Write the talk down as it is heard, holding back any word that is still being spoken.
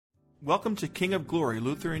Welcome to King of Glory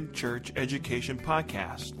Lutheran Church Education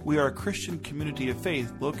Podcast. We are a Christian community of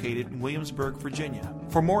faith located in Williamsburg, Virginia.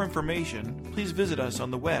 For more information, please visit us on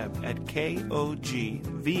the web at kogva.org.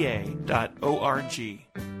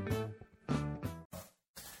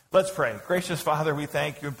 Let's pray. Gracious Father, we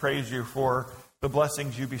thank you and praise you for the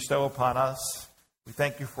blessings you bestow upon us. We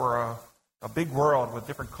thank you for a big world with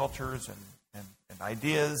different cultures and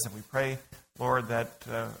ideas, and we pray, Lord, that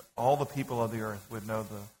all the people of the earth would know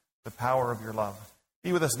the power of your love.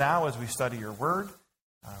 Be with us now as we study your word.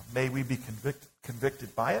 May we be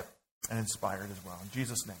convicted by it and inspired as well. In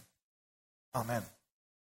Jesus' name, amen.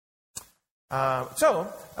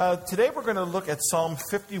 Today we're going to look at Psalm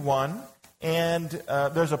 51, and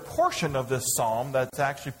there's a portion of this psalm that's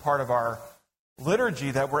actually part of our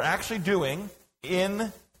liturgy that we're actually doing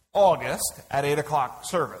in August at 8 o'clock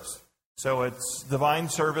service. So it's Divine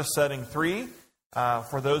Service Setting 3.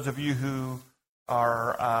 For those of you who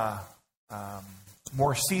are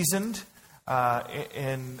more seasoned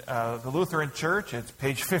in the Lutheran Church, it's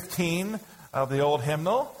page 15 of the old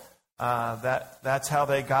hymnal. That's how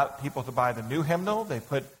they got people to buy the new hymnal. They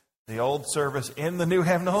put the old service in the new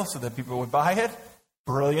hymnal so that people would buy it.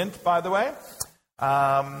 Brilliant, by the way.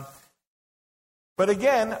 But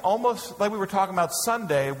again, almost like we were talking about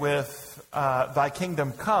Sunday with Thy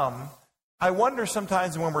Kingdom Come, I wonder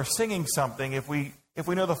sometimes when we're singing something if we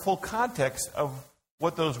know the full context of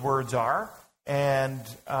what those words are and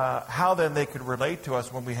how then they could relate to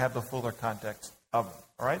us when we have the fuller context of them.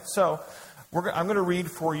 All right, so I'm going to read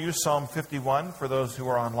for you Psalm 51 for those who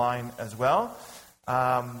are online as well.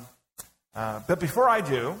 But before I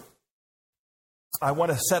do, I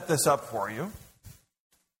want to set this up for you.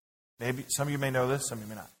 Maybe some of you may know this, some of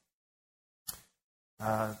you may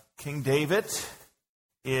not. King David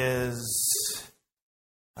is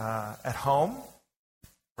at home,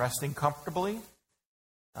 resting comfortably.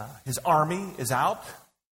 His army is out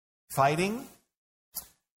fighting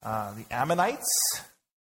the Ammonites,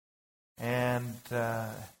 and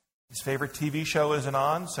his favorite TV show isn't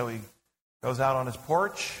on, so he goes out on his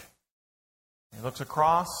porch. He looks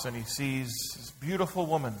across and he sees this beautiful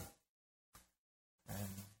woman, and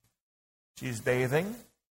she's bathing,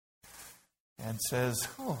 and says,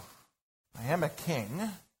 "Oh, I am a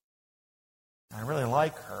king. I really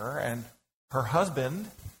like her, and her husband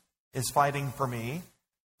is fighting for me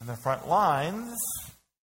in the front lines.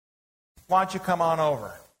 Why don't you come on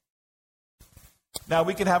over?" Now,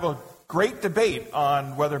 we could have a great debate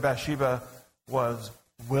on whether Bathsheba was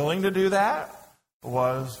willing to do that,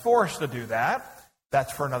 was forced to do that.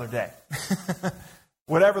 That's for another day.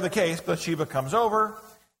 Whatever the case, Bathsheba comes over,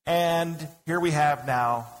 and here we have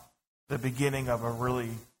now the beginning of a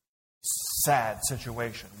really sad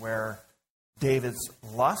situation where David's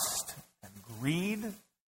lust and greed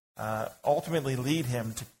ultimately lead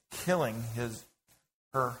him to killing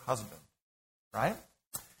her husband, right?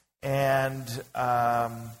 And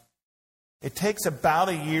it takes about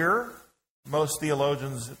a year, most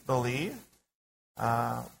theologians believe,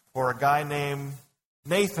 for a guy named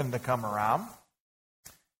Nathan to come around.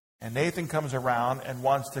 And Nathan comes around and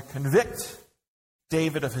wants to convict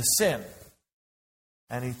David of his sin.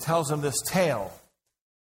 And he tells him this tale,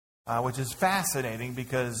 which is fascinating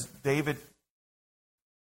because David,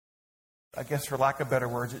 I guess for lack of better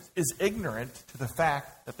words, is ignorant to the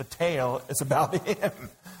fact that the tale is about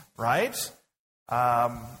him, right?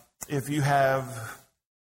 If you have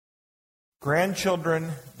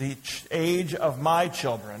grandchildren the age of my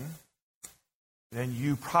children, then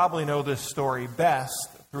you probably know this story best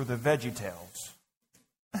through the Veggie Tales.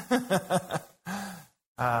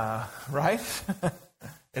 Right?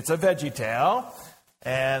 It's a Veggie Tale.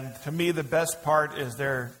 And to me, the best part is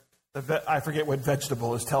I forget what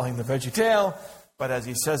vegetable is telling the Veggie Tale, but as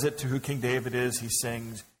he says it to who King David is, he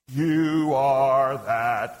sings, "You are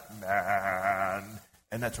that man."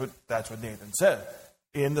 And that's what Nathan said.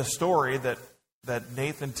 In the story that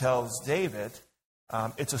Nathan tells David,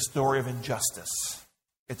 it's a story of injustice.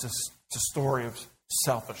 It's a story of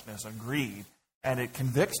selfishness and greed. And it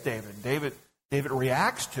convicts David. David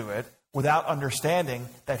reacts to it without understanding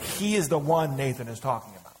that he is the one Nathan is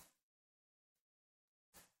talking about.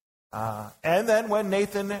 And then when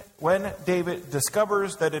David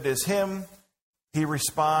discovers that it is him, he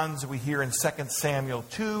responds, we hear in 2 Samuel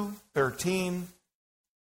 2:13,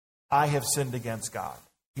 "I have sinned against God."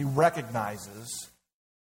 He recognizes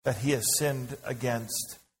that he has sinned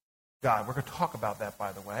against God. We're going to talk about that,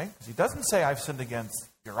 by the way, because he doesn't say, "I've sinned against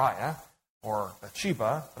Uriah or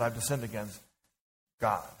Bathsheba," but "I've sinned against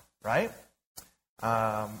God." Right?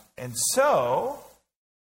 And so,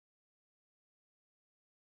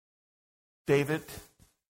 David,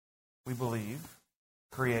 we believe,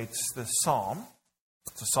 creates this psalm.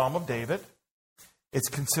 It's a psalm of David. It's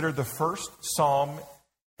considered the first psalm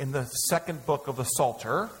in the second book of the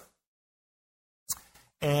Psalter.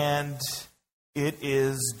 And it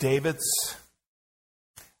is David's,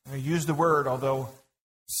 I'm going to use the word, although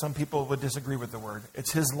some people would disagree with the word.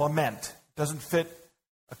 It's his lament. It doesn't fit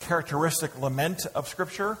a characteristic lament of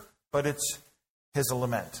Scripture, but it's his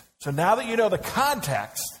lament. So now that you know the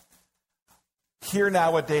context, hear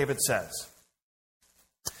now what David says.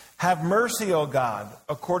 Have mercy, O God,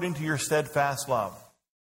 according to your steadfast love.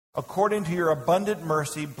 According to your abundant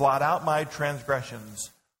mercy, blot out my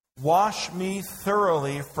transgressions. Wash me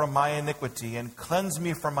thoroughly from my iniquity and cleanse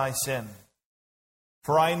me from my sin.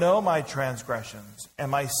 For I know my transgressions,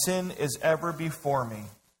 and my sin is ever before me.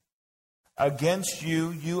 Against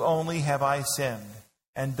you, you only have I sinned,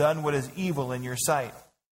 and done what is evil in your sight,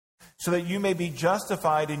 so that you may be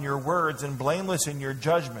justified in your words and blameless in your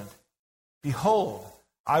judgment. Behold,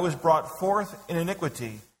 I was brought forth in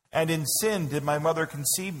iniquity, and in sin did my mother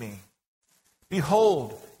conceive me.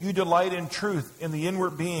 Behold, you delight in truth in the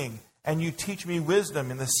inward being, and you teach me wisdom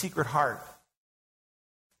in the secret heart.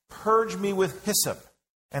 Purge me with hyssop,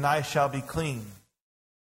 and I shall be clean.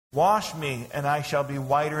 Wash me, and I shall be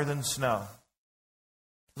whiter than snow.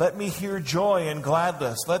 Let me hear joy and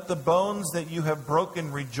gladness. Let the bones that you have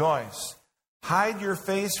broken rejoice. Hide your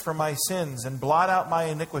face from my sins and blot out my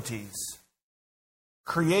iniquities.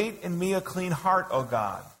 Create in me a clean heart, O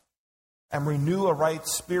God, and renew a right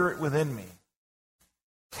spirit within me.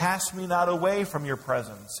 Cast me not away from your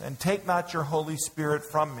presence, and take not your Holy Spirit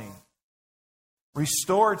from me.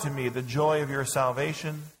 Restore to me the joy of your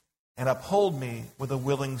salvation, and uphold me with a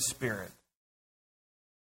willing spirit.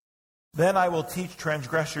 Then I will teach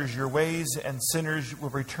transgressors your ways, and sinners will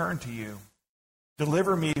return to you.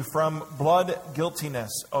 Deliver me from blood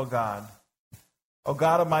guiltiness, O God. O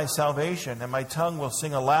God of my salvation, and my tongue will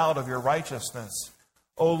sing aloud of your righteousness.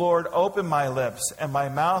 O Lord, open my lips, and my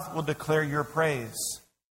mouth will declare your praise.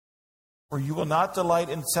 For you will not delight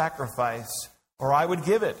in sacrifice, or I would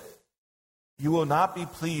give it. You will not be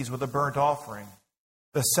pleased with a burnt offering.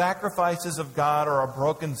 The sacrifices of God are a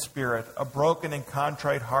broken spirit, a broken and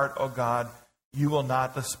contrite heart, O God, you will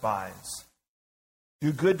not despise.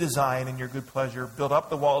 Do good design in your good pleasure. Build up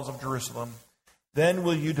the walls of Jerusalem. Then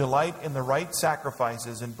will you delight in the right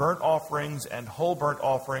sacrifices, and burnt offerings and whole burnt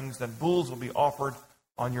offerings. Then bulls will be offered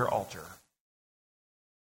on your altar.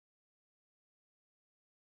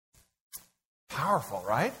 Powerful,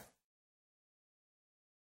 right?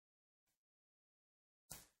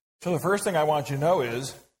 So the first thing I want you to know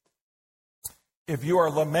is, if you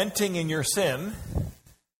are lamenting in your sin,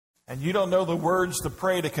 and you don't know the words to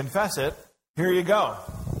pray to confess it, here you go.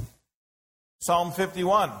 Psalm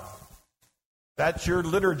 51. That's your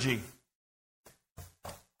liturgy.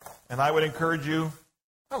 And I would encourage you,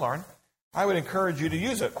 hi Lauren, I would encourage you to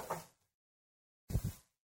use it.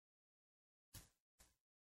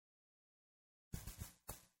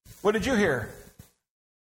 What did you hear?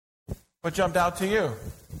 What jumped out to you?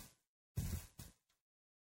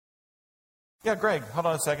 Yeah, Greg, hold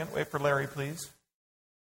on a second. Wait for Larry, please.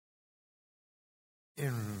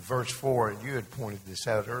 In verse 4, you had pointed this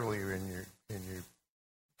out earlier in your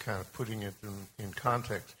kind of putting it in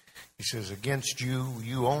context. He says, against you,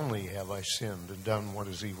 you only have I sinned and done what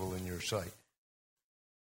is evil in your sight.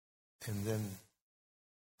 And then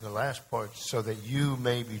the last part, so that you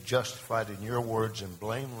may be justified in your words and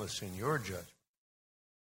blameless in your judgment.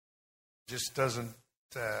 Just doesn't...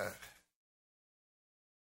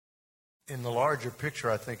 in the larger picture,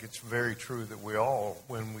 I think it's very true that we all,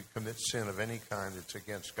 when we commit sin of any kind, it's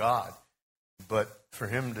against God. But for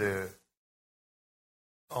him to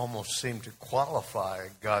almost seem to qualify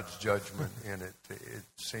God's judgment in it, it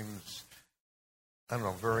seems, I don't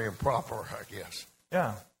know, very improper, I guess.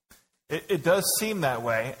 Yeah. It does seem that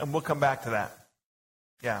way, and we'll come back to that.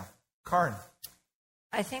 Yeah. Karen.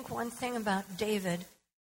 I think one thing about David,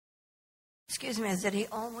 is that he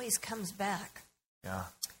always comes back. Yeah.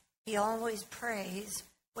 He always prays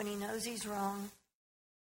when he knows he's wrong,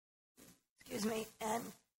 and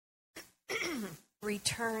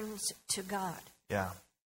returns to God. Yeah.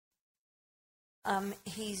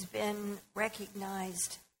 He's been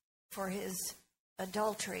recognized for his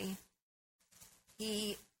adultery.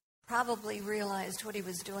 He probably realized what he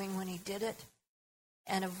was doing when he did it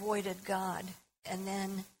and avoided God. And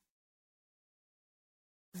then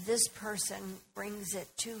this person brings it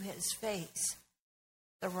to his face,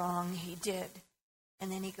 the wrong he did.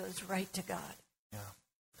 And then he goes right to God. Yeah.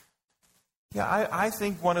 Yeah, I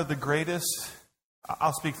think one of the greatest,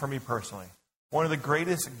 I'll speak for me personally, one of the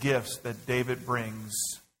greatest gifts that David brings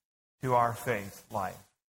to our faith life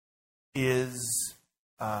is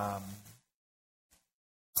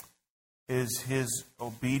is his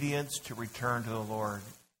obedience to return to the Lord,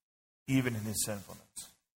 even in his sinfulness.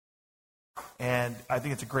 And I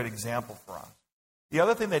think it's a great example for us. The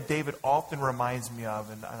other thing that David often reminds me of,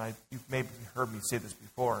 and you've maybe heard me say this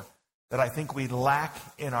before, that I think we lack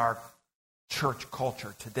in our church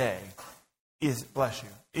culture today is, bless you,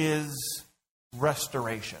 is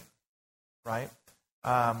restoration, right?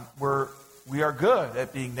 We are good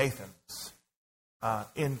at being Nathans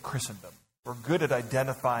in Christendom. We're good at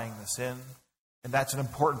identifying the sin, and that's an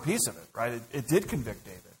important piece of it, right? It did convict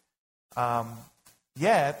David.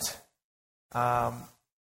 Yet,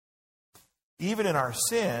 even in our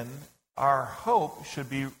sin, our hope should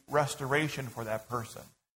be restoration for that person.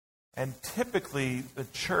 And typically the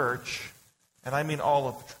church, and I mean all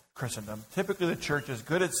of Christendom, typically the church is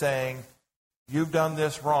good at saying, you've done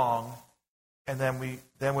this wrong, and then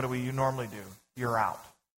what do you normally do? You're out.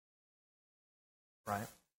 Right?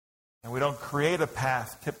 And we don't create a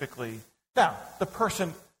path typically. Now, the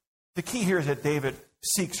key here is that David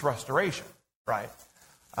seeks restoration, right?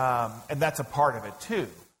 And that's a part of it too.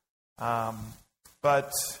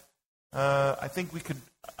 But I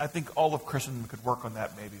think all of Christendom could work on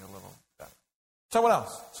that maybe a little better. Someone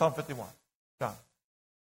else, Psalm 51. John.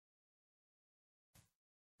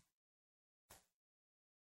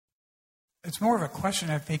 It's more of a question,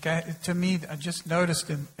 I think. To me, I just noticed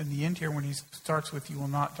in the end here when he starts with, you will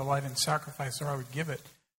not delight in sacrifice, or I would give it,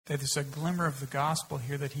 that there's a glimmer of the gospel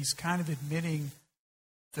here, that he's kind of admitting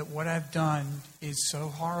that what I've done is so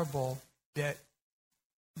horrible that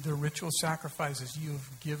the ritual sacrifices you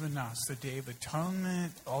have given us, the Day of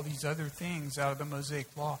Atonement, all these other things out of the Mosaic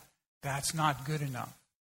Law, that's not good enough.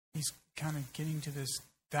 He's kind of getting to this,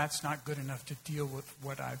 that's not good enough to deal with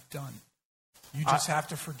what I've done. You just have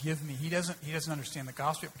to forgive me. He doesn't understand the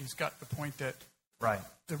gospel, but he's got the point that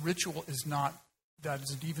the ritual is not, that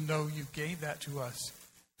is, even though you gave that to us,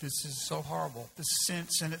 this is so horrible. The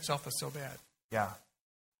sin itself is so bad. Yeah.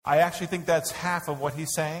 I actually think that's half of what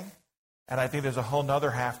he's saying. And I think there's a whole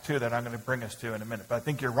other half, too, that I'm going to bring us to in a minute. But I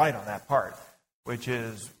think you're right on that part, which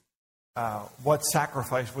is what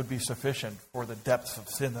sacrifice would be sufficient for the depths of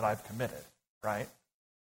sin that I've committed, right?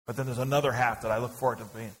 But then there's another half that I look forward to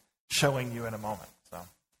showing you in a moment. So,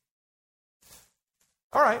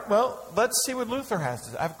 all right, well, let's see what Luther has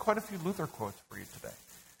to say. I have quite a few Luther quotes for you today.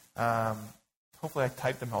 Hopefully I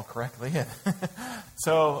typed them all correctly in.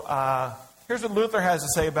 So here's what Luther has to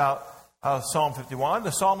say about Psalm 51.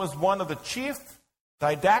 The psalm is one of the chief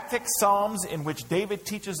didactic psalms in which David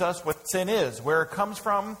teaches us what sin is, where it comes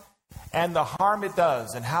from, and the harm it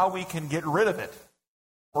does, and how we can get rid of it.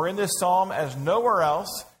 For in this psalm, as nowhere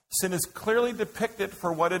else, sin is clearly depicted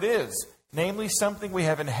for what it is, namely something we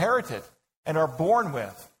have inherited and are born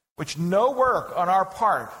with, which no work on our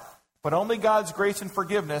part, but only God's grace and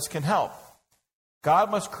forgiveness can help.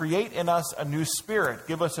 God must create in us a new spirit,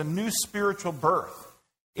 give us a new spiritual birth.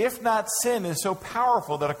 If not, sin is so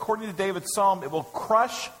powerful that according to David's psalm, it will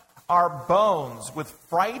crush our bones with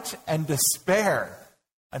fright and despair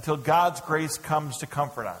until God's grace comes to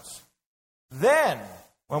comfort us. Then,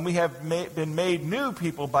 when we have been made new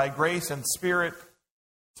people by grace and spirit,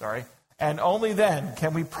 and only then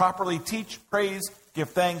can we properly teach, praise,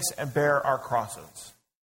 give thanks, and bear our crosses.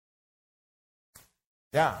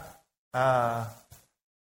 Yeah.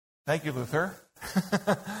 Thank you, Luther.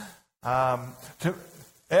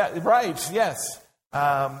 Right, yes.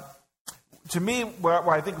 To me, where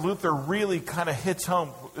I think Luther really kind of hits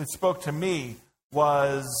home, it spoke to me,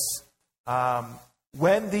 was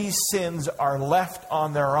when these sins are left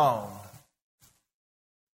on their own,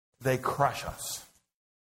 they crush us.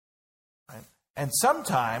 Right? And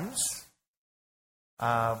sometimes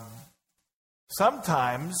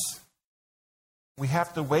we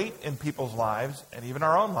have to wait in people's lives, and even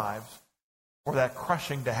our own lives, for that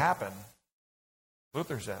crushing to happen.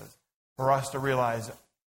 Luther says, for us to realize,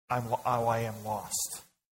 I am lost.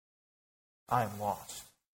 I am lost.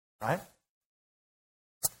 Right?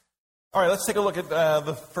 All right, let's take a look at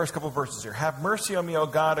the first couple of verses here. Have mercy on me, O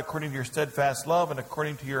God, according to your steadfast love, and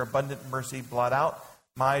according to your abundant mercy, blot out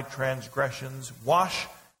my transgressions. Wash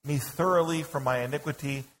me thoroughly from my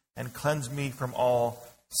iniquity, and cleanse me from all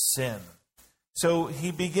sin. So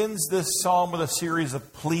he begins this psalm with a series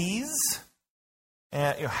of pleas.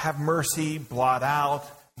 And have mercy, blot out,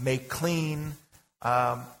 make clean.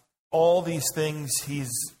 All these things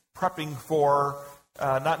he's prepping for,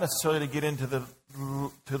 not necessarily to get into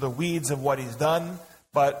the weeds of what he's done,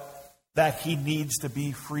 but that he needs to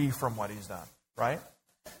be free from what he's done, right?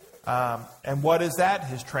 And what is that?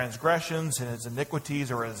 His transgressions and his iniquities,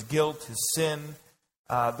 or his guilt, his sin.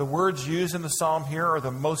 The words used in the psalm here are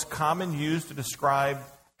the most common used to describe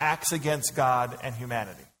acts against God and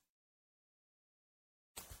humanity.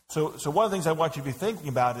 So one of the things I want you to be thinking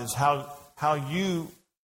about is how you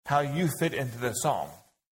fit into this psalm.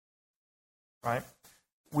 Right?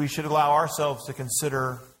 We should allow ourselves to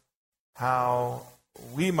consider how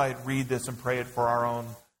we might read this and pray it for our own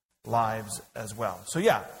lives as well. So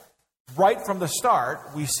yeah, right from the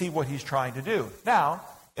start, we see what he's trying to do. Now,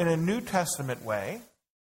 in a New Testament way,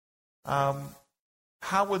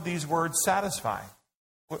 how would these words satisfy?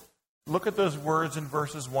 Look at those words in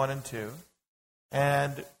verses 1 and 2.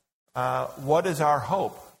 And what is our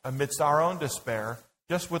hope amidst our own despair,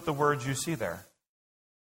 just with the words you see there?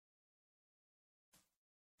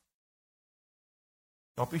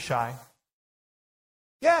 Don't be shy.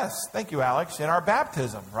 Yes, thank you, Alex. In our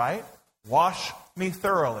baptism, right? Wash me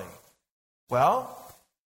thoroughly. Well,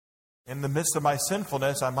 in the midst of my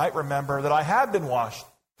sinfulness, I might remember that I have been washed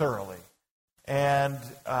thoroughly. And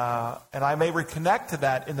I may reconnect to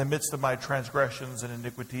that in the midst of my transgressions and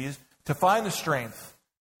iniquities to find the strength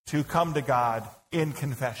to come to God in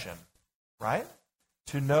confession, right?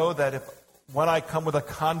 To know that when I come with a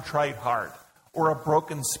contrite heart or a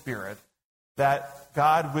broken spirit, that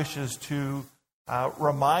God wishes to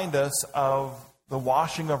remind us of the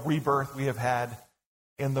washing of rebirth we have had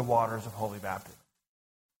in the waters of holy baptism.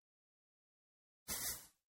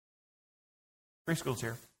 Preschool's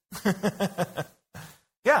here.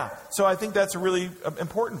 Yeah, so I think that's really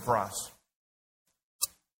important for us.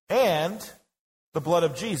 And the blood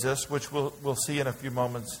of Jesus, which we'll see in a few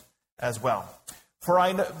moments as well.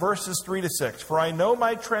 Verses 3 to 6. For I know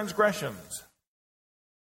my transgressions.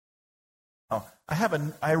 Oh,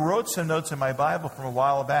 I wrote some notes in my Bible from a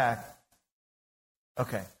while back.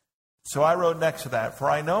 Okay, so I wrote next to that, for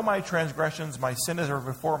I know my transgressions, my sin is ever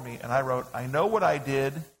before me. And I wrote, I know what I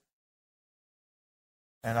did,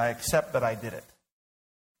 and I accept that I did it.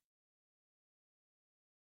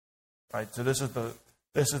 Right, so this is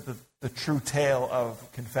the true tale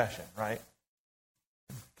of confession, right?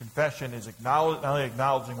 Confession is not only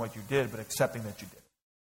acknowledging what you did, but accepting that you did it.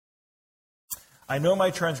 I know my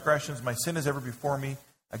transgressions, my sin is ever before me.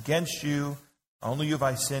 Against you, only you have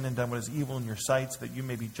I sinned and done what is evil in your sight, so that you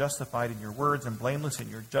may be justified in your words and blameless in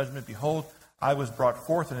your judgment. Behold, I was brought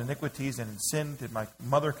forth in iniquities, and in sin did my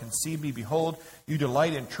mother conceive me. Behold, you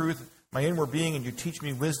delight in truth, my inward being, and you teach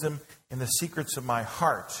me wisdom in the secrets of my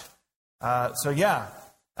heart.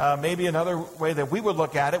 Maybe another way that we would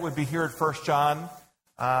look at it would be here at 1 John,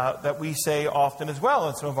 that we say often as well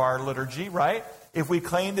in some of our liturgy, right? If we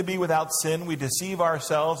claim to be without sin, we deceive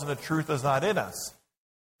ourselves and the truth is not in us.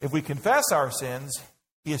 If we confess our sins,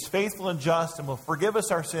 he is faithful and just and will forgive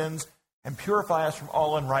us our sins and purify us from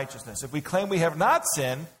all unrighteousness. If we claim we have not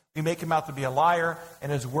sinned, we make him out to be a liar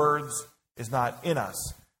and his words is not in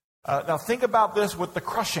us. Now think about this with the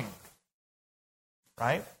crushing,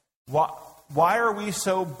 right? Why are we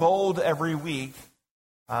so bold every week,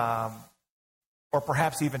 or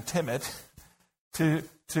perhaps even timid, to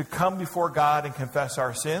come before God and confess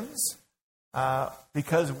our sins?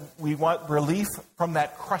 Because we want relief from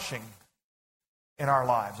that crushing in our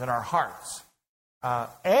lives, in our hearts.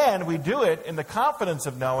 And we do it in the confidence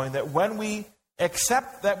of knowing that when we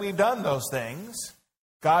accept that we've done those things,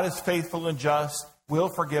 God is faithful and just, will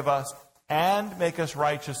forgive us, and make us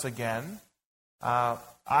righteous again.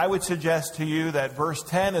 I would suggest to you that verse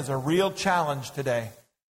 10 is a real challenge today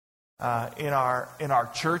in our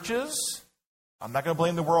churches. I'm not going to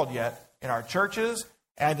blame the world yet. In our churches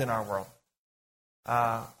and in our world.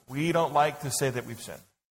 We don't like to say that we've sinned.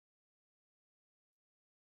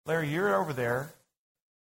 Larry, you're over there.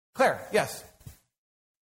 Claire, yes.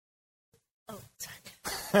 Oh,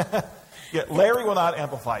 sorry. Yeah, Larry will not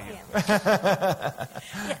amplify you. Yeah,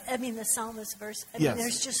 I mean, the psalmist verse, Yes.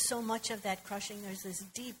 there's just so much of that crushing. There's this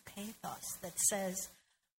deep pathos that says,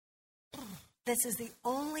 this is the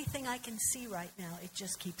only thing I can see right now. It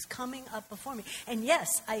just keeps coming up before me. And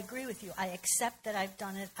yes, I agree with you. I accept that I've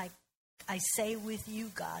done it. I say with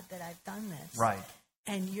you, God, that I've done this. Right.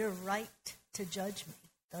 And you're right to judge me.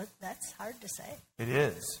 That's hard to say. It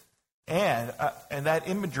is. And that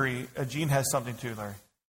imagery, Gene has something too, Larry.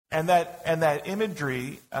 And that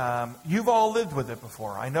imagery, you've all lived with it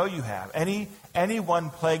before. I know you have. Anyone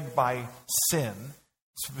plagued by sin,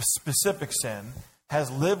 specific sin, has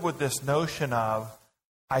lived with this notion of,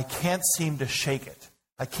 I can't seem to shake it.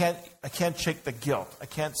 I can't shake the guilt. I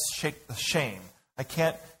can't shake the shame. I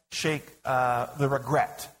can't shake the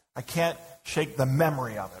regret. I can't shake the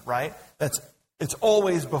memory of it, right? It's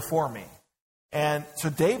always before me. And so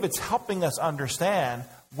David's helping us understand,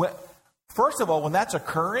 first of all, when that's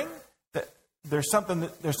occurring, there's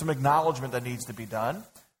some acknowledgement that needs to be done,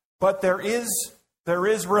 but there is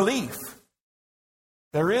relief.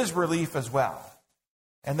 There is relief as well.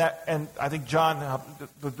 And I think John,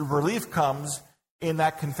 the relief comes in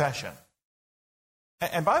that confession.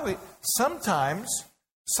 And by the way, sometimes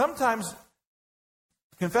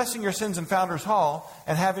confessing your sins in Founders Hall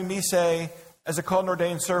and having me say, as a called and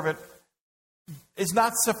ordained servant, is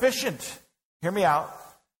not sufficient. Hear me out.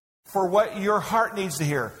 For what your heart needs to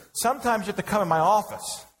hear. Sometimes you have to come in my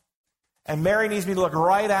office, and Mary needs me to look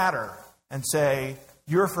right at her and say,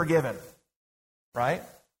 "You're forgiven," right?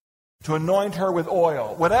 To anoint her with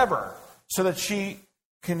oil, whatever, so that she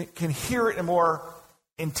can hear it in a more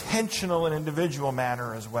intentional and individual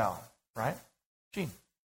manner as well, right? Gene.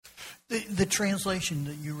 The translation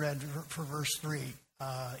that you read for verse 3,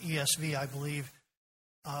 ESV, I believe,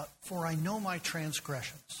 for I know my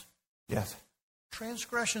transgressions. Yes.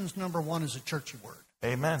 Transgressions, number one, is a churchy word.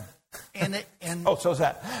 Amen. And so is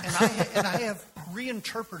that. and I have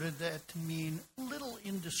reinterpreted that to mean little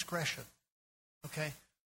indiscretion. Okay?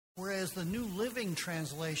 Whereas the New Living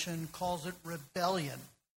Translation calls it rebellion.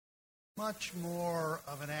 Much more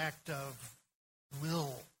of an act of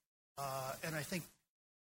will. And I think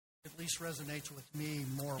at least resonates with me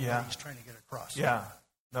more what he's trying to get across. Yeah.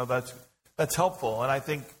 No, that's helpful. And I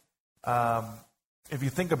think if you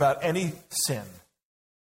think about any sin,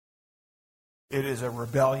 it is a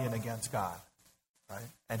rebellion against God, right?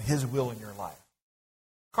 And His will in your life.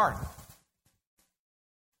 Karen.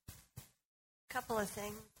 A couple of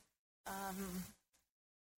things.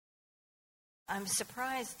 I'm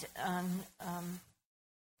surprised on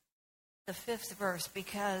the 5th verse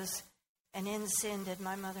because, and in sin did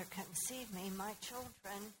my mother conceive me, my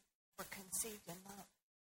children were conceived in love.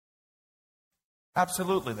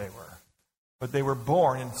 Absolutely they were. But they were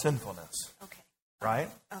born in sinfulness. Okay. Right?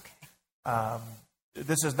 Okay.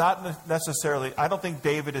 This is not necessarily, I don't think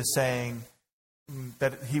David is saying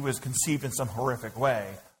that he was conceived in some horrific way,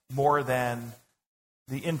 more than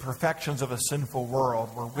the imperfections of a sinful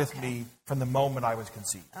world were with me from the moment I was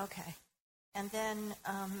conceived. Okay. And then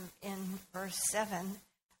in verse 7,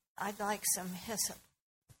 I'd like some hyssop.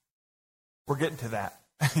 We're getting to that.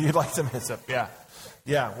 You'd like some hyssop, yeah.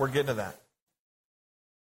 Yeah, we're getting to that.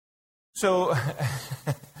 So,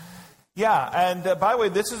 yeah, and by the way,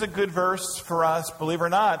 this is a good verse for us. Believe it or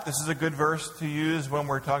not, this is a good verse to use when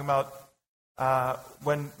we're talking about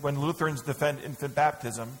when Lutherans defend infant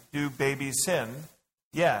baptism. Do babies sin?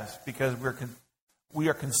 Yes, because we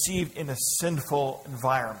are conceived in a sinful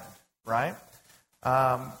environment, right?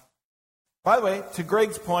 By the way, to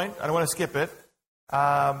Greg's point, I don't want to skip it.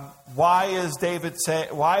 Why isn't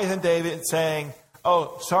David saying,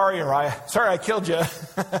 "Oh, sorry, Uriah, sorry I killed you"?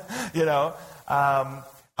 You know,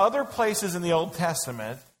 other places in the Old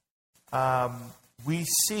Testament, we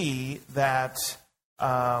see that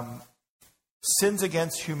sins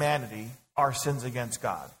against humanity are sins against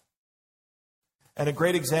God. And a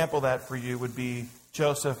great example of that for you would be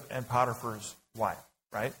Joseph and Potiphar's wife,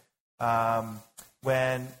 right?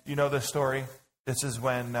 When, you know this story, this is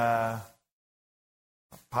when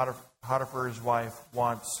Potiphar's wife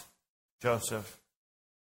wants Joseph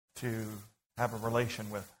to have a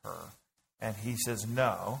relation with her. And he says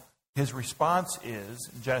no. His response is,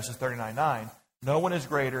 in Genesis 39:9, "No one is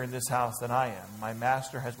greater in this house than I am. My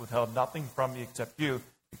master has withheld nothing from me except you,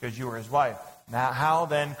 because you are his wife. Now, how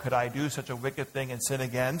then could I do such a wicked thing and sin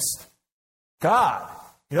against God?"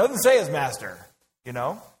 He doesn't say his master, you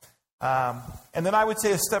know. And then I would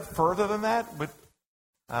say a step further than that. But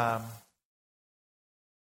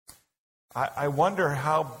I wonder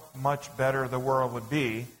how much better the world would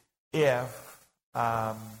be if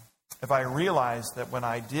I realized that when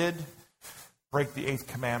I did break the 8th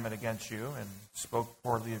commandment against you and spoke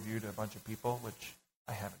poorly of you to a bunch of people, which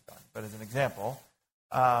I haven't done, but as an example,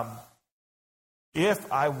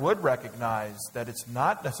 if I would recognize that it's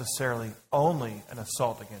not necessarily only an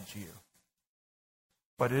assault against you,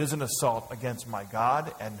 but it is an assault against my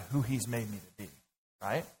God and who He's made me to be,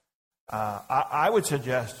 right? I would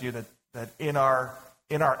suggest to you that in our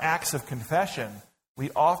acts of confession, we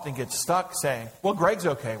often get stuck saying, "Well, Greg's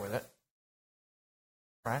okay with it,"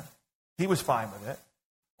 right? He was fine with it.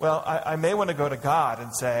 Well, I may want to go to God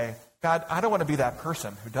and say, "God, I don't want to be that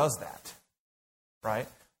person who does that," right?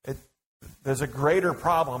 There's a greater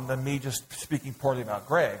problem than me just speaking poorly about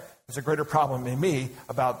Greg. There's a greater problem in me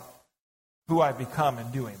about who I've become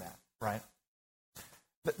in doing that, right?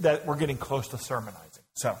 That we're getting close to sermonizing.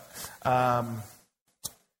 So,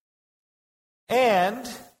 and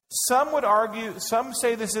some would argue, some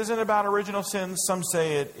say this isn't about original sins, some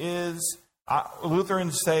say it is.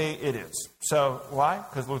 Lutherans say it is. So, why?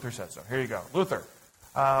 Because Luther said so. Here you go. Luther,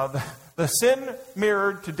 The sin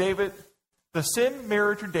mirrored to David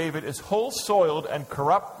his whole soiled and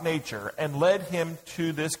corrupt nature and led him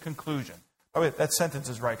to this conclusion. Oh, wait, that sentence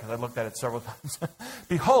is right because I looked at it several times.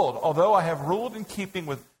 Behold, although I have ruled in keeping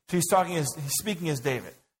with... So he's speaking as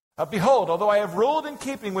David. Behold, although I have ruled in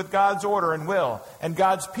keeping with God's order and will, and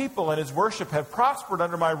God's people and his worship have prospered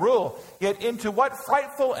under my rule, yet into what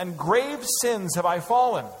frightful and grave sins have I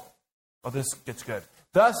fallen? Oh, this gets good.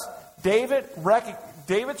 Thus, David's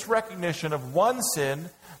recognition of one sin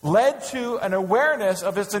led to an awareness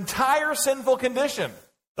of his entire sinful condition.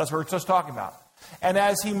 That's what we're just talking about. And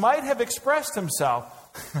as he might have expressed himself,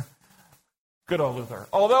 good old Luther,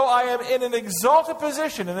 although I am in an exalted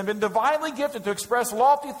position and have been divinely gifted to express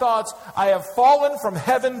lofty thoughts, I have fallen from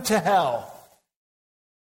heaven to hell.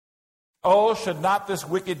 Oh, should not this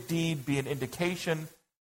wicked deed be an indication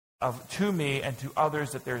to me and to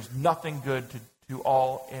others that there is nothing good to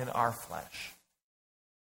all in our flesh?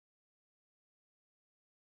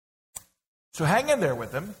 So hang in there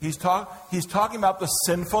with him. He's talking about the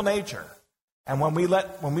sinful nature. And when we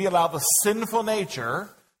allow the sinful nature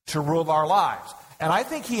to rule our lives. And I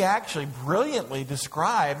think he actually brilliantly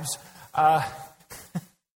describes... I'm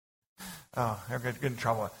going to get in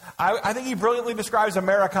trouble. I think he brilliantly describes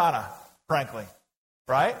Americana, frankly.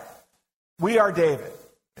 Right? We are David.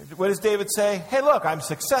 What does David say? Hey, look, I'm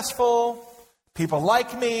successful. People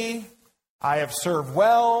like me. I have served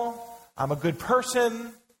well. I'm a good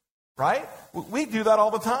person. Right? We do that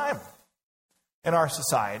all the time in our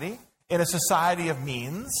society. In a society of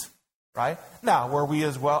means, right? Now, are we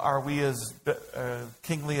as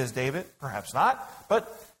kingly as David? Perhaps not.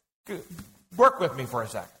 But work with me for a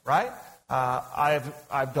second, right?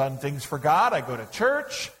 I've done things for God. I go to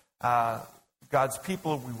church. God's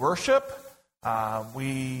people we worship. All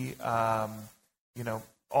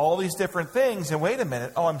these different things. And wait a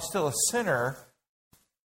minute. Oh, I'm still a sinner.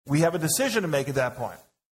 We have a decision to make at that point.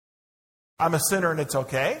 I'm a sinner and it's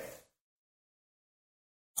okay.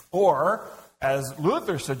 Or, as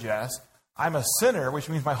Luther suggests, I'm a sinner, which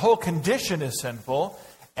means my whole condition is sinful,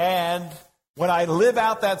 and when I live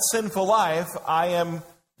out that sinful life, I am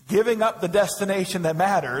giving up the destination that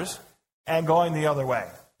matters and going the other way.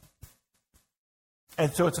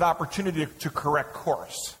 And so it's an opportunity to correct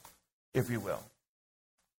course, if you will.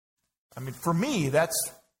 I mean, for me, that's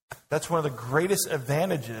one of the greatest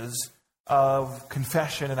advantages of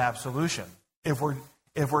confession and absolution. If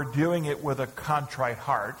we're doing it with a contrite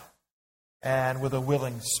heart and with a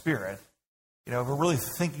willing spirit, if we're really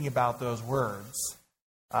thinking about those words,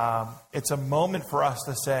 it's a moment for us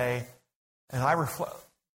to say, and I reflect.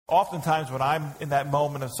 Oftentimes when I'm in that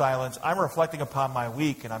moment of silence, I'm reflecting upon my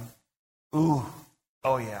week and I'm,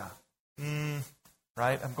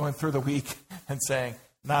 right? I'm going through the week and saying,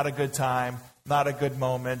 not a good time, not a good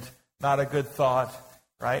moment, not a good thought,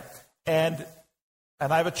 right? And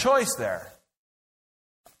I have a choice there.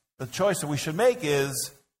 The choice that we should make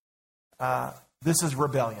is, this is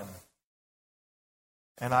rebellion.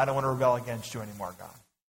 And I don't want to rebel against you anymore, God.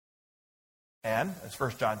 And, as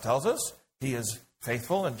 1 John tells us, he is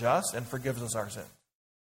faithful and just and forgives us our sins.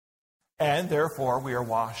 And therefore, we are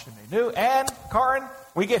washed and made new. And, Karin,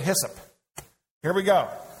 we get hyssop. Here we go.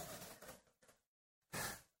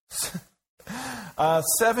 What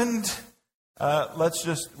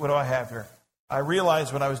do I have here? I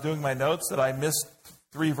realized when I was doing my notes that I missed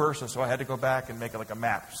 3 verses, so I had to go back and make it like a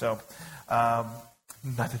map. So,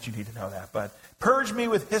 not that you need to know that, but purge me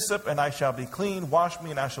with hyssop and I shall be clean. Wash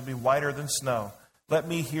me and I shall be whiter than snow. Let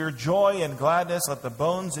me hear joy and gladness. Let the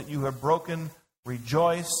bones that you have broken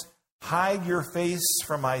rejoice. Hide your face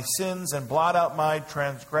from my sins and blot out my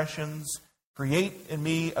transgressions. Create in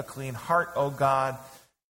me a clean heart, O God,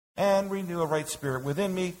 and renew a right spirit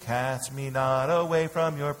within me. Cast me not away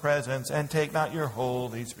from your presence and take not your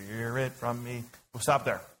Holy Spirit from me. We'll stop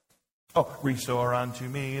there. Oh, restore unto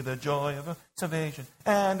me the joy of salvation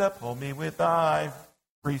and uphold me with thy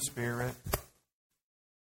free spirit.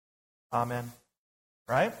 Amen.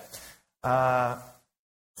 Right?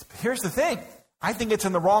 Here's the thing. I think it's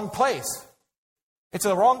in the wrong place. It's in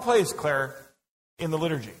the wrong place, Claire, in the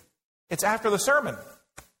liturgy. It's after the sermon.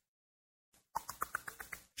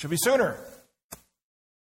 Should be sooner.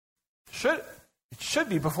 It should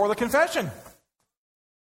be before the confession.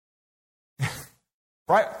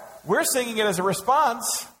 Right? We're singing it as a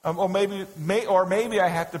response, or maybe I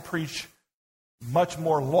have to preach much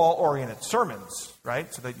more law-oriented sermons,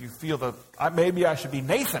 right? So that you feel maybe I should be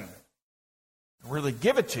Nathan, really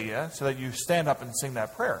give it to you, so that you stand up and sing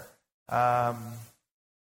that prayer. I'll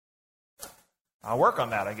work on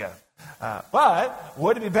that, I guess. But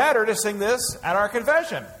would it be better to sing this at our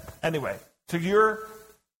confession? Anyway, to your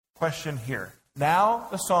question here, Now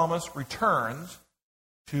the psalmist returns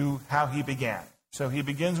to how he began. So he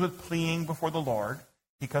begins with pleading before the Lord.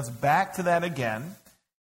 He comes back to that again.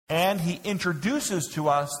 And he introduces to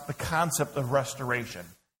us the concept of restoration.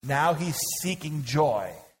 Now he's seeking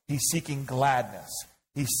joy. He's seeking gladness.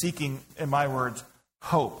 He's seeking, in my words,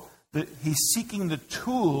 hope. He's seeking the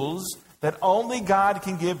tools that only God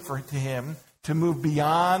can give to him to move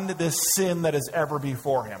beyond this sin that is ever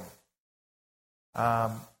before him.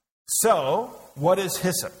 So, what is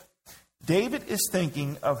hyssop? David is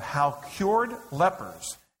thinking of how cured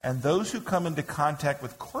lepers and those who come into contact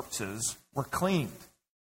with corpses were cleaned.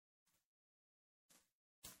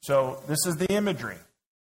 So, this is the imagery.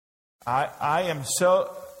 I'm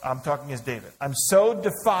talking as David. I'm so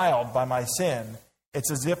defiled by my sin, it's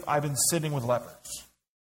as if I've been sitting with lepers.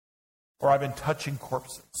 Or I've been touching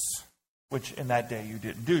corpses, which in that day you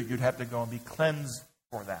didn't do. You'd have to go and be cleansed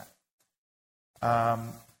for that.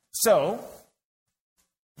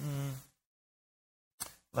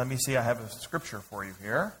 Let me see. I have a scripture for you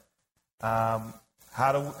here. How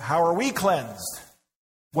are we cleansed?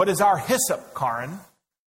 What is our hyssop, Karin?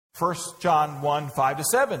 1 John 1,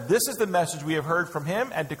 5-7. This is the message we have heard from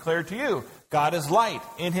him and declared to you. God is light.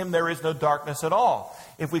 In him there is no darkness at all.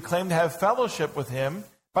 If we claim to have fellowship with him,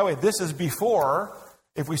 by the way, this is before,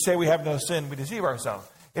 if we say we have no sin, we deceive ourselves.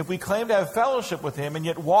 If we claim to have fellowship with him and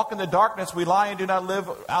yet walk in the darkness, we lie and do not live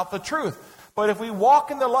out the truth. But if we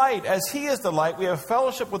walk in the light as he is the light, we have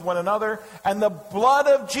fellowship with one another, and the blood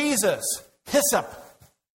of Jesus, hyssop,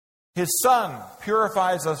 his son,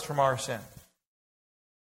 purifies us from our sin.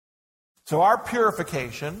 So our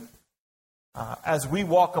purification, as we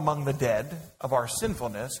walk among the dead of our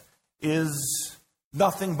sinfulness, is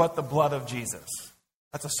nothing but the blood of Jesus.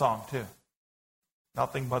 That's a song too.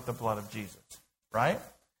 Nothing but the blood of Jesus, right?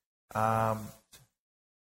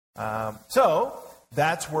 So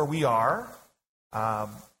that's where we are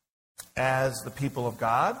as the people of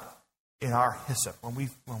God in our hyssop.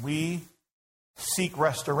 When we seek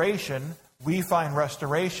restoration, we find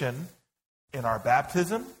restoration in our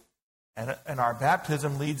baptism, and our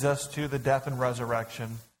baptism leads us to the death and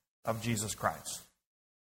resurrection of Jesus Christ.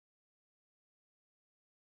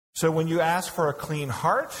 So when you ask for a clean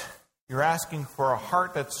heart, you're asking for a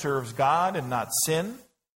heart that serves God and not sin.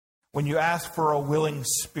 When you ask for a willing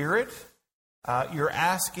spirit, you're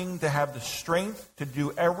asking to have the strength to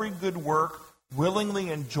do every good work willingly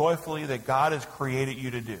and joyfully that God has created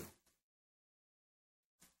you to do.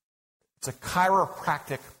 It's a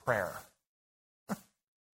chiropractic prayer.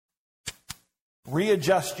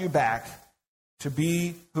 Readjust you back to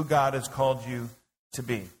be who God has called you to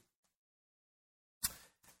be.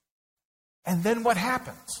 And then what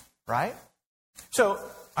happens, right? So,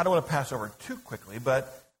 I don't want to pass over too quickly,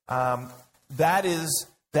 but that is,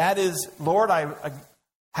 Lord, I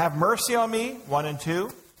have mercy on me, 1 and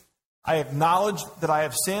 2. I acknowledge that I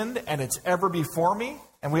have sinned and it's ever before me.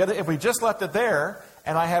 And if we just left it there,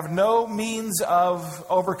 and I have no means of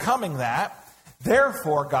overcoming that,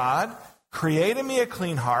 therefore, God, create in me a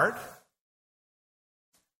clean heart.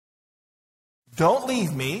 Don't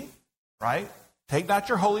leave me, right? Take not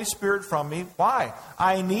your Holy Spirit from me. Why?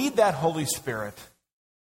 I need that Holy Spirit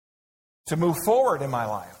to move forward in my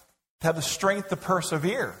life, to have the strength to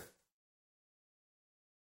persevere.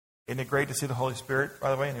 Isn't it great to see the Holy Spirit,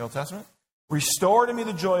 by the way, in the Old Testament? Restore to me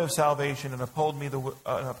the joy of salvation and uphold me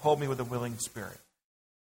with a willing spirit.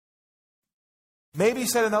 Maybe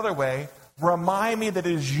said another way, remind me that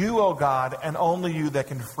it is you, O God, and only you that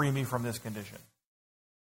can free me from this condition.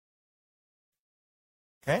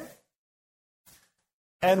 Okay?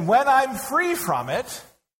 And when I'm free from it,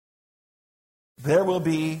 there will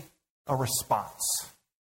be a response.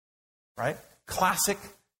 Right? Classic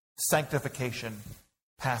sanctification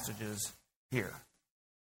passages here.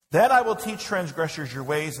 Then I will teach transgressors your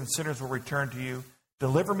ways, and sinners will return to you.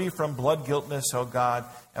 Deliver me from blood guiltness, O God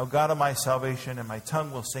of my salvation, and my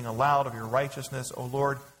tongue will sing aloud of your righteousness. O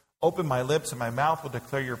Lord, open my lips, and my mouth will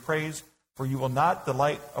declare your praise, for you will not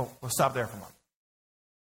delight... Oh, we'll stop there for a moment,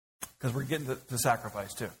 because we're getting to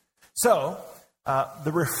sacrifice too. So,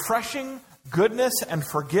 the refreshing goodness and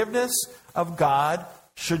forgiveness of God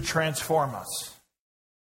should transform us.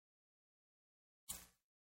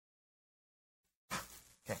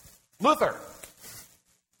 Okay. Luther.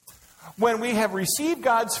 When we have received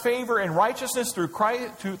God's favor and righteousness through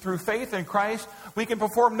faith in Christ, we can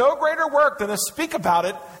perform no greater work than to speak about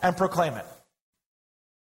it and proclaim it.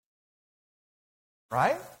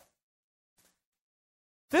 Right?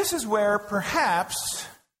 This is where perhaps,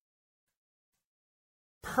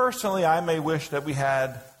 personally, I may wish that we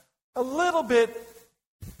had a little bit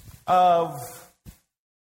of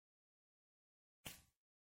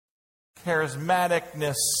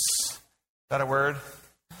charismaticness, is that a word?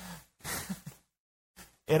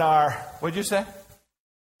 In our, what'd you say?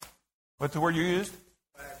 What's the word you used?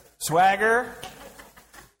 Swagger.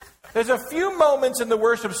 There's a few moments in the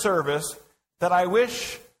worship service that I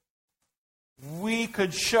wish we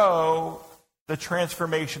could show the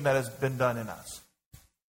transformation that has been done in us.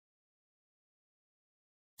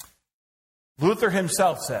 Luther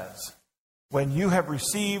himself says, when you have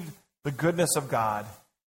received the goodness of God,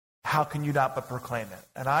 how can you not but proclaim it?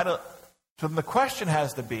 And so the question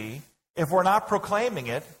has to be, if we're not proclaiming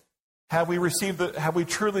it, have we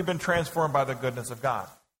truly been transformed by the goodness of God?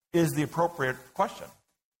 Is the appropriate question,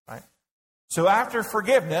 right? So after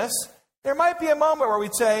forgiveness, there might be a moment where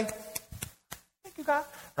we'd say, thank you, God,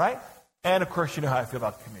 right? And of course, you know how I feel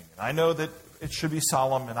about communion. I know that it should be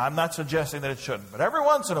solemn, and I'm not suggesting that it shouldn't. But every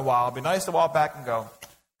once in a while, it'd be nice to walk back and go,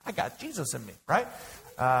 I got Jesus in me, right?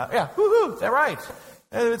 Yeah, woohoo, is that right?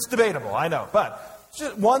 It's debatable, I know. But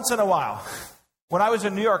just once in a while. When I was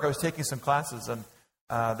in New York, I was taking some classes, and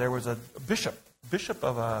there was a bishop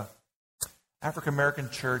of a African-American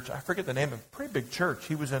church. I forget the name of a pretty big church.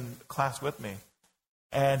 He was in class with me.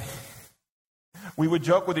 And we would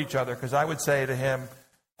joke with each other because I would say to him,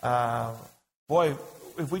 boy,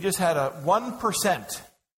 if we just had 1%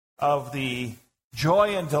 of the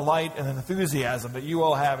joy and delight and enthusiasm that you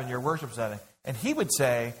all have in your worship setting. And he would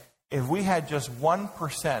say, if we had just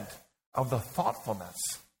 1% of the thoughtfulness,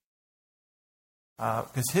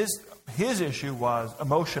 because his issue was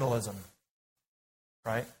emotionalism,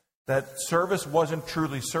 right? That service wasn't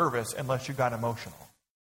truly service unless you got emotional.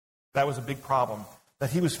 That was a big problem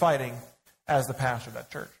that he was fighting as the pastor of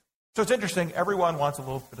that church. So it's interesting, everyone wants a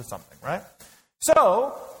little bit of something, right?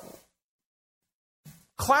 So,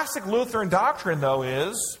 classic Lutheran doctrine, though,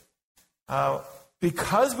 is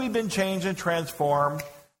because we've been changed and transformed,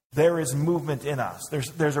 there is movement in us.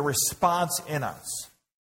 There's a response in us.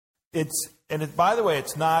 By the way,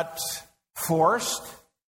 it's not forced.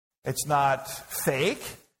 It's not fake.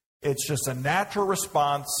 It's just a natural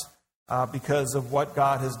response because of what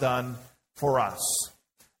God has done for us.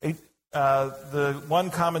 The one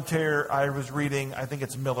commentator I was reading, I think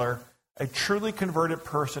it's Miller, a truly converted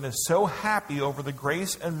person is so happy over the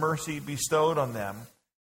grace and mercy bestowed on them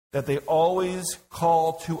that they always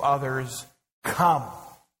call to others, come.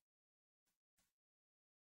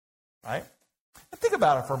 Right? Think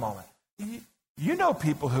about it for a moment. You know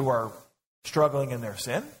people who are struggling in their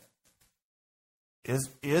sin.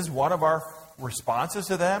 Is one of our responses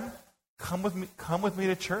to them, come with me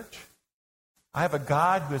to church? I have a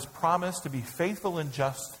God who has promised to be faithful and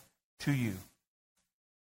just to you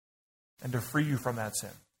and to free you from that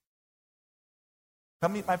sin.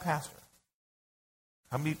 Come meet my pastor.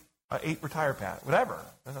 Come meet 8 retired pastor. Whatever.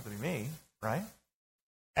 It doesn't have to be me, right?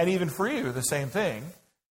 And even for you, the same thing.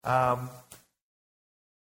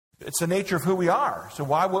 It's the nature of who we are. So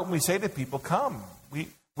why wouldn't we say to people, come?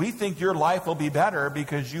 We think your life will be better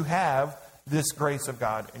because you have this grace of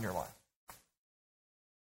God in your life.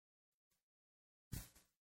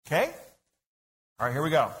 Okay? All right, here we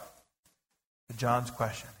go. To John's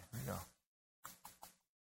question. Here we go.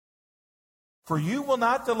 For you will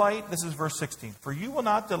not delight, this is verse 16. For you will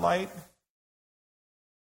not delight.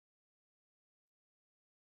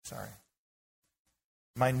 Sorry.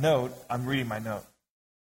 My note, I'm reading my note.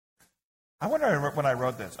 I wonder when I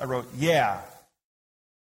wrote this. I wrote, yeah.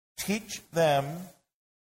 Teach them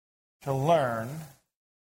to learn.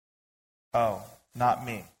 Oh, not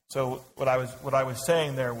me. So what I was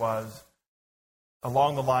saying there was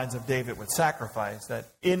along the lines of David with sacrifice, that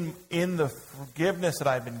in the forgiveness that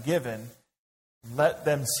I've been given, let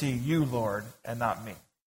them see you, Lord, and not me.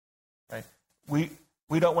 Right? We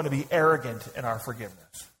don't want to be arrogant in our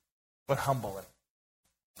forgiveness, but humble it.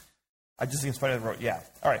 I just think it's funny that I wrote, yeah.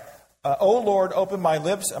 All right. O Lord, open my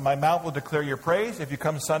lips, and my mouth will declare your praise. If you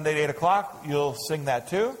come Sunday at 8 o'clock, you'll sing that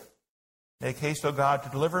too. Make haste, O God, to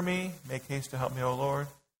deliver me. Make haste to help me, O Lord.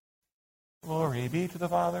 Glory be to the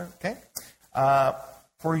Father. Okay?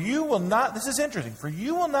 For you will not, this is interesting, for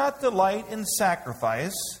you will not delight in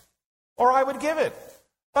sacrifice, or I would give it.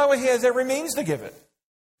 By the way, he has every means to give it.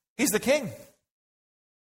 He's the king.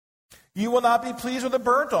 You will not be pleased with a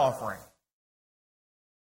burnt offering.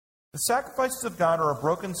 The sacrifices of God are a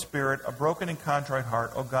broken spirit, a broken and contrite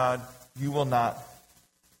heart. O God, you will not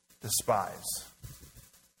despise.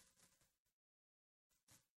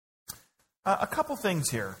 A couple things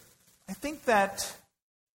here. I think we have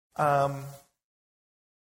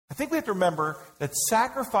to remember that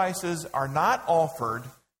sacrifices are not offered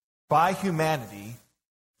by humanity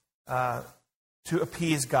to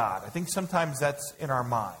appease God. I think sometimes that's in our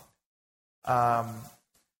mind.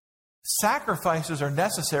 Sacrifices are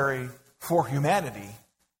necessary for humanity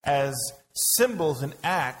as symbols and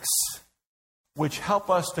acts which help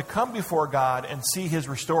us to come before God and see His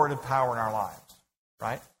restorative power in our lives,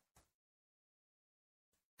 right?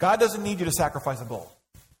 God doesn't need you to sacrifice a bull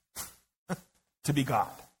to be God.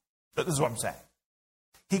 This is what I'm saying.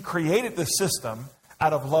 He created this system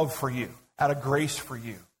out of love for you, out of grace for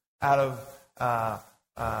you, out of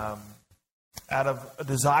a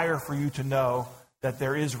desire for you to know that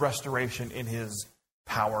there is restoration in His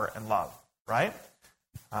power and love, right?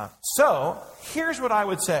 So here's what I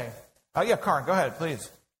would say. Yeah, Karen, go ahead, please.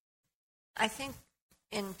 I think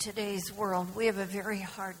in today's world, we have a very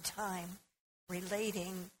hard time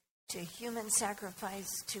relating to human sacrifice,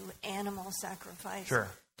 to animal sacrifice, Sure.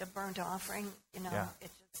 to burnt offering. Yeah.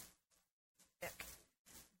 It's just thick.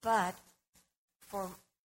 But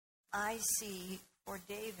I see for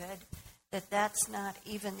David that that's not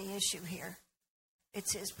even the issue here.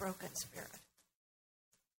 It's his broken spirit.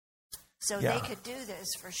 So Yeah. they could do this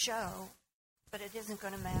for show, but it isn't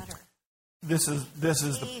going to matter. This is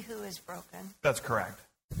He who is broken. That's correct.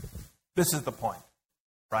 This is the point,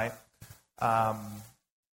 right?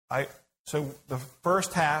 So the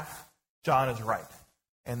first half, John is right,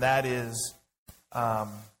 and that is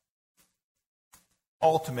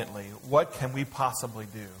ultimately, what can we possibly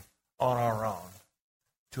do on our own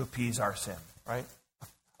to appease our sin, right?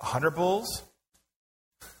 100 bulls?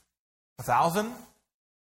 1,000?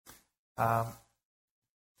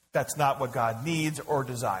 That's not what God needs or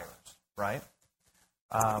desires, right?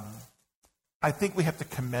 I think we have to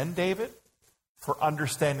commend David for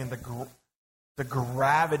understanding the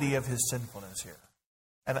gravity of his sinfulness here.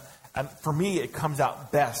 And for me, it comes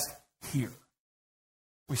out best here.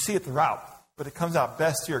 We see it throughout, but it comes out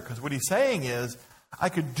best here because what he's saying is, I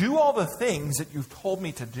could do all the things that you've told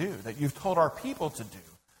me to do, that you've told our people to do,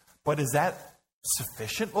 but is that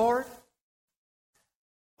sufficient, Lord?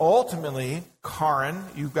 Ultimately, Karen,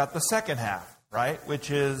 you've got the second half, right? Which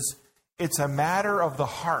is, it's a matter of the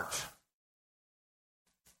heart.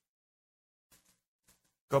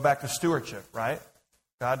 Go back to stewardship, right?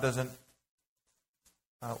 God doesn't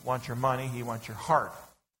want your money, He wants your heart.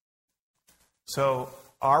 So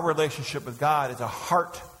our relationship with God is a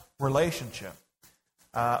heart relationship.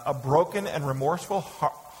 A broken and remorseful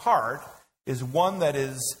heart is one that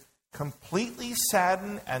is completely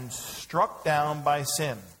saddened and struck down by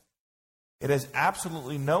sin. It has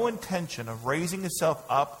absolutely no intention of raising itself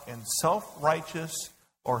up in self-righteous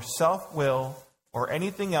or self-will or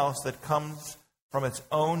anything else that comes from its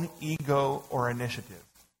own ego or initiative.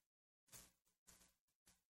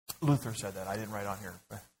 Luther said that. I didn't write on here.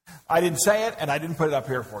 I didn't say it, and I didn't put it up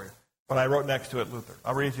here for you. But I wrote next to it Luther.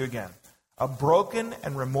 I'll read it to you again. A broken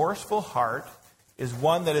and remorseful heart is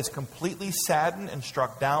one that is completely saddened and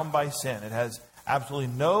struck down by sin. It has absolutely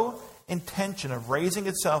no intention of raising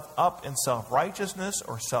itself up in self-righteousness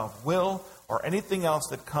or self-will or anything else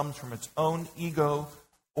that comes from its own ego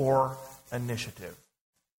or initiative.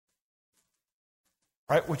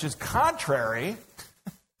 Right? Which is contrary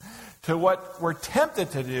to what we're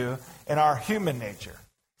tempted to do in our human nature.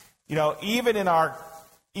 You know, even in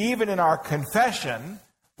our confession,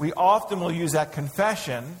 we often will use that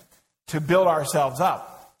confession to build ourselves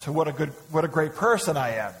up to what a great person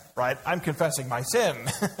I am, right? I'm confessing my sin.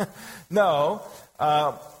 No,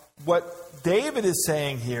 what David is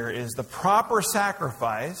saying here is the proper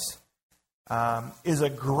sacrifice is a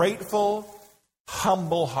grateful,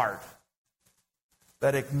 humble heart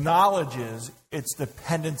that acknowledges its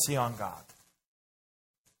dependency on God.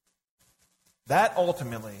 That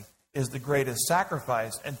ultimately is the greatest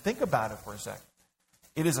sacrifice. And think about it for a second.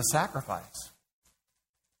 It is a sacrifice.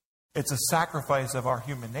 It's a sacrifice of our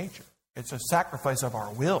human nature. It's a sacrifice of our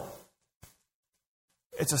will.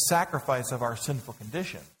 It's a sacrifice of our sinful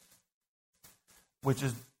condition, which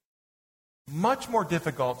is much more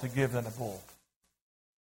difficult to give than a bull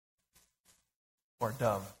or a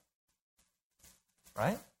dove.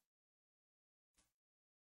 Right?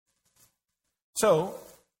 So,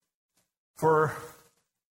 for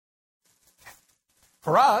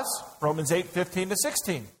us, Romans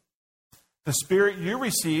 8:15-16. The Spirit you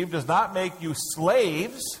received does not make you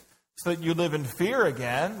slaves so that you live in fear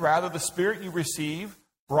again. Rather, the Spirit you received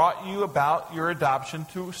brought you about your adoption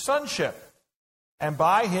to sonship. And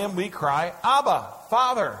by Him we cry, Abba,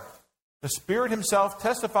 Father. The Spirit Himself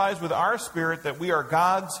testifies with our spirit that we are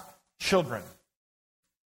God's children.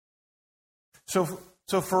 So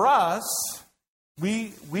for us,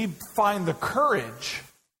 we find the courage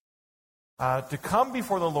to come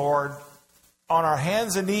before the Lord on our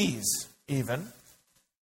hands and knees, even,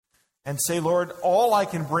 and say, Lord, all I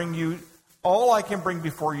can bring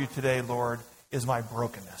before you today, Lord, is my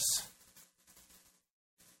brokenness.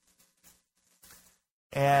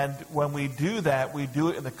 And when we do that, we do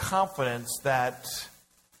it in the confidence that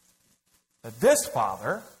this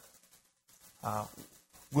father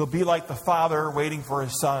will be like the father waiting for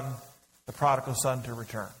his son, the prodigal son, to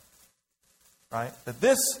return. Right? That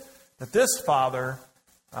this father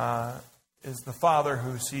is the father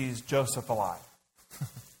who sees Joseph alive.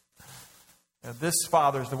 This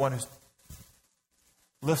father is the one who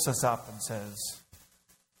lifts us up and says,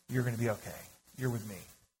 "You're going to be okay. You're with me."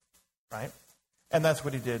 Right? And that's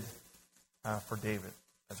what he did for David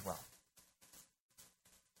as well.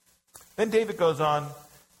 Then David goes on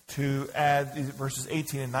to add these verses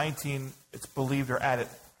 18 and 19. It's believed are added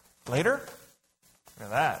later.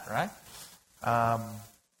 Look at that, right?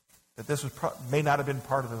 That this was may not have been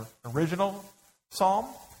part of the original psalm.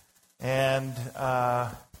 And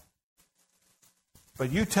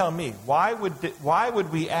but you tell me, why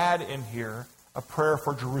would we add in here a prayer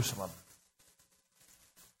for Jerusalem?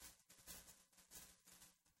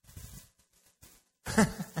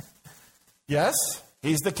 Yes,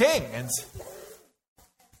 he's the king. And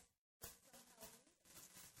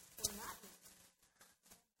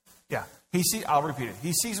yeah, I'll repeat it.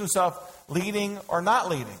 He sees himself leading or not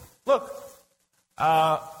leading. Look,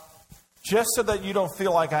 just so that you don't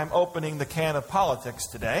feel like I'm opening the can of politics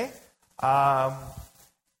today,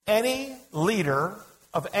 any leader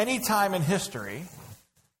of any time in history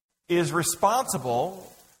is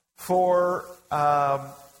responsible for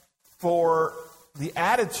the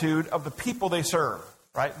attitude of the people they serve.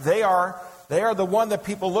 Right? They are the one that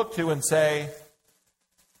people look to and say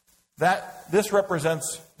that this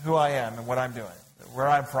represents who I am and what I'm doing, where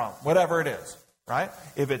I'm from, whatever it is. Right?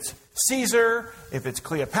 If it's Caesar, if it's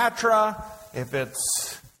Cleopatra, if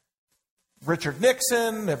it's Richard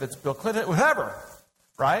Nixon, if it's Bill Clinton, whatever.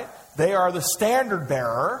 Right? They are the standard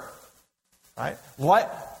bearer. Right?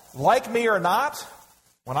 Like me or not,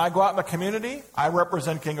 when I go out in the community, I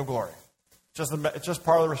represent King of Glory. It's just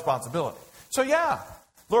part of the responsibility. So yeah,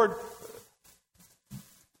 Lord,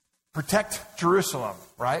 protect Jerusalem,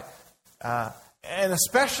 right? And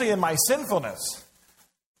especially in my sinfulness,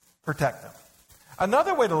 protect them.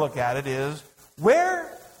 Another way to look at it is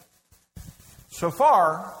where, so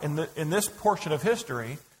far in this portion of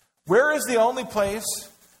history, where is the only place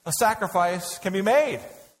a sacrifice can be made?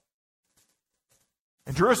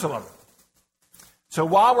 In Jerusalem. So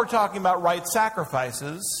while we're talking about right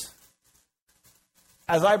sacrifices,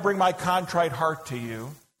 as I bring my contrite heart to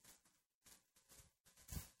you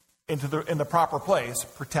in the proper place,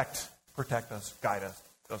 protect us, guide us,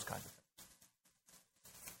 those kinds of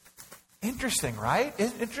things. Interesting, right?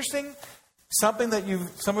 Interesting. Something that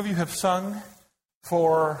some of you have sung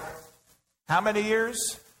for how many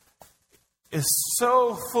years is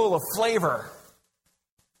so full of flavor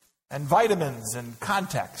and vitamins and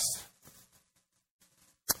context.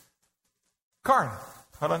 Karn,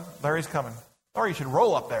 hold on. Larry's coming. Or you should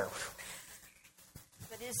roll up there.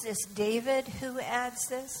 But is this David who adds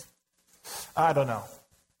this? I don't know.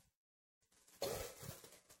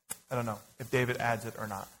 I don't know if David adds it or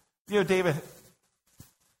not. You know, David,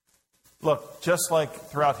 look, just like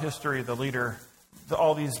throughout history,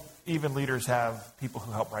 all these even leaders have people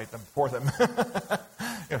who help write them for them.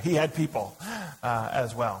 He had people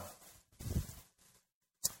as well.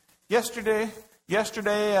 Yesterday,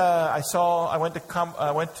 I went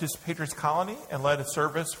to Patriots Colony and led a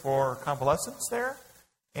service for convalescents there,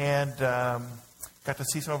 and got to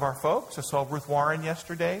see some of our folks. I saw Ruth Warren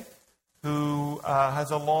yesterday, who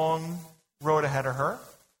has a long road ahead of her.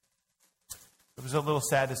 It was a little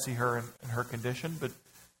sad to see her in her condition, but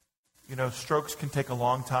strokes can take a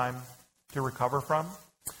long time to recover from.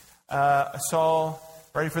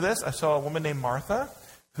 Ready for this? I saw a woman named Martha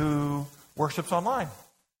who worships online.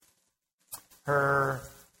 Her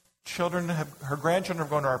grandchildren are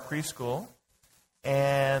going to our preschool,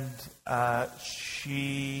 and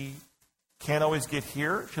she can't always get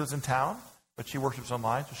here. She lives in town, but she worships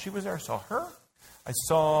online. So she was there. I saw her. I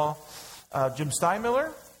saw Jim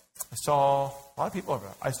Steinmiller. I saw a lot of people over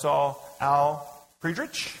there. I saw Al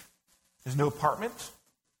Friedrich, his new apartment.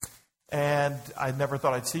 And I never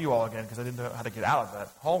thought I'd see you all again because I didn't know how to get out of that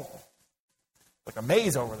hole. Like a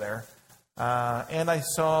maze over there. And I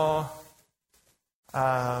saw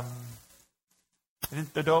the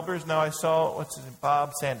Dobers. No, I saw,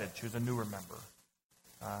 Bob Sandage, who's a newer member.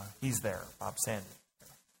 He's there, Bob Sandage.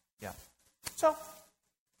 Yeah. So,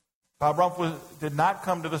 Bob Rumpf did not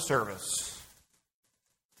come to the service.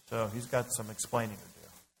 So he's got some explaining to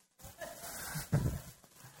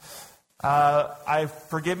do.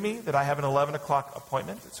 Forgive me that I have an 11 o'clock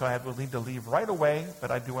appointment, so I will need to leave right away,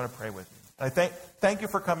 but I do want to pray with you. I thank you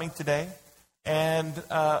for coming today, and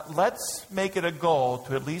let's make it a goal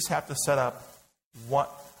to at least have to set up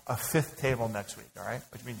a fifth table next week, all right?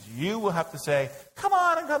 Which means you will have to say, come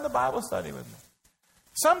on and come to Bible study with me.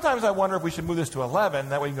 Sometimes I wonder if we should move this to 11,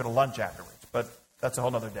 that way you can go to lunch afterwards. But that's a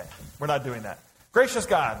whole other day. We're not doing that. Gracious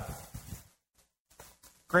God,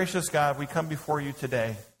 we come before you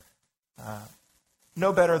today,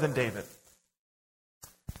 no better than David.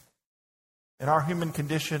 In our human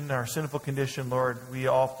condition, our sinful condition, Lord, we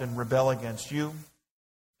often rebel against you,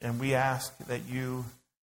 and we ask that you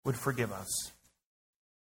would forgive us.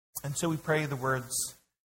 And so we pray the words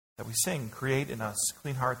that we sing, create in us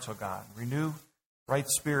clean hearts, O God. Renew right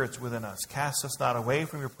spirits within us. Cast us not away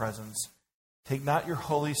from your presence. Take not your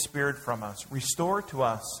Holy Spirit from us. Restore to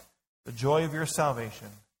us the joy of your salvation,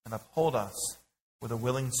 and uphold us with a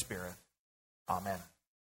willing spirit. Amen.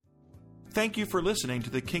 Thank you for listening to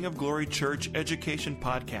the King of Glory Church Education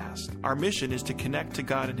Podcast. Our mission is to connect to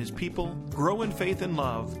God and His people, grow in faith and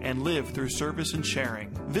love, and live through service and sharing.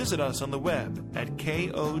 Visit us on the web at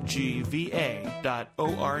kogva.org.